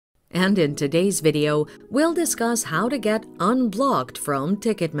and in today's video, we'll discuss how to get unblocked from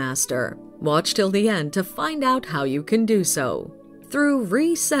Ticketmaster. Watch till the end to find out how you can do so. Through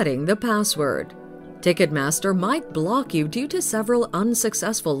resetting the password. Ticketmaster might block you due to several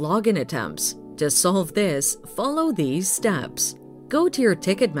unsuccessful login attempts. To solve this, follow these steps. Go to your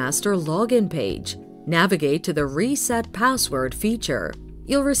Ticketmaster login page. Navigate to the Reset Password feature.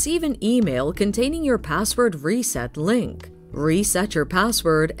 You'll receive an email containing your password reset link. Reset your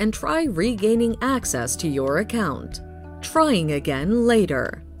password and try regaining access to your account. Trying again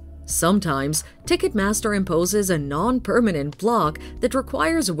later. Sometimes, Ticketmaster imposes a non-permanent block that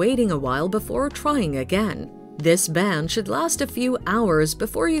requires waiting a while before trying again. This ban should last a few hours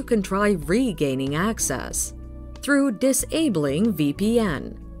before you can try regaining access. Through Disabling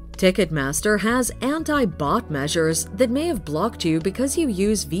VPN. Ticketmaster has anti-bot measures that may have blocked you because you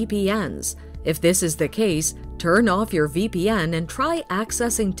use VPNs. If this is the case, turn off your VPN and try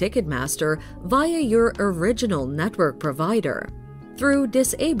accessing Ticketmaster via your original network provider. Through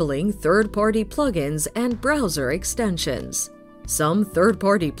disabling third-party plugins and browser extensions. Some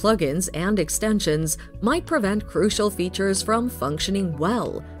third-party plugins and extensions might prevent crucial features from functioning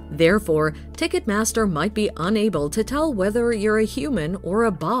well. Therefore, Ticketmaster might be unable to tell whether you're a human or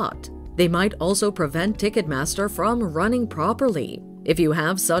a bot. They might also prevent Ticketmaster from running properly. If you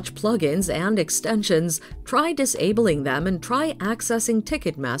have such plugins and extensions, try disabling them and try accessing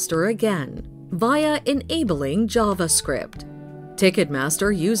Ticketmaster again. Via enabling JavaScript.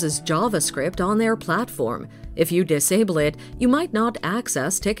 Ticketmaster uses JavaScript on their platform. If you disable it, you might not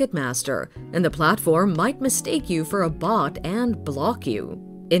access Ticketmaster, and the platform might mistake you for a bot and block you.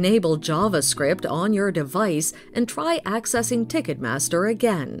 Enable JavaScript on your device and try accessing Ticketmaster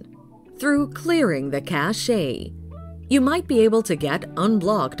again. Through clearing the cache. You might be able to get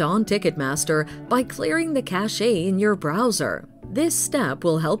unblocked on Ticketmaster by clearing the cache in your browser. This step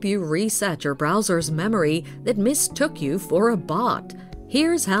will help you reset your browser's memory that mistook you for a bot.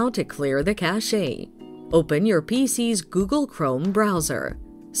 Here's how to clear the cache. Open your PC's Google Chrome browser.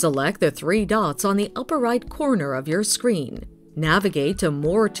 Select the three dots on the upper right corner of your screen. Navigate to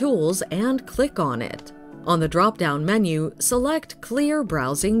More Tools and click on it. On the drop-down menu, select Clear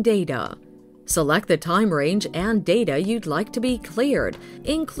Browsing Data. Select the time range and data you'd like to be cleared,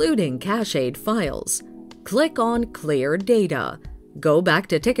 including cached files. Click on Clear Data. Go back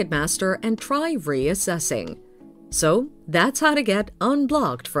to Ticketmaster and try reassessing. So, that's how to get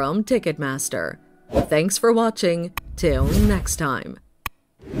unblocked from Ticketmaster. Thanks for watching. Till next time.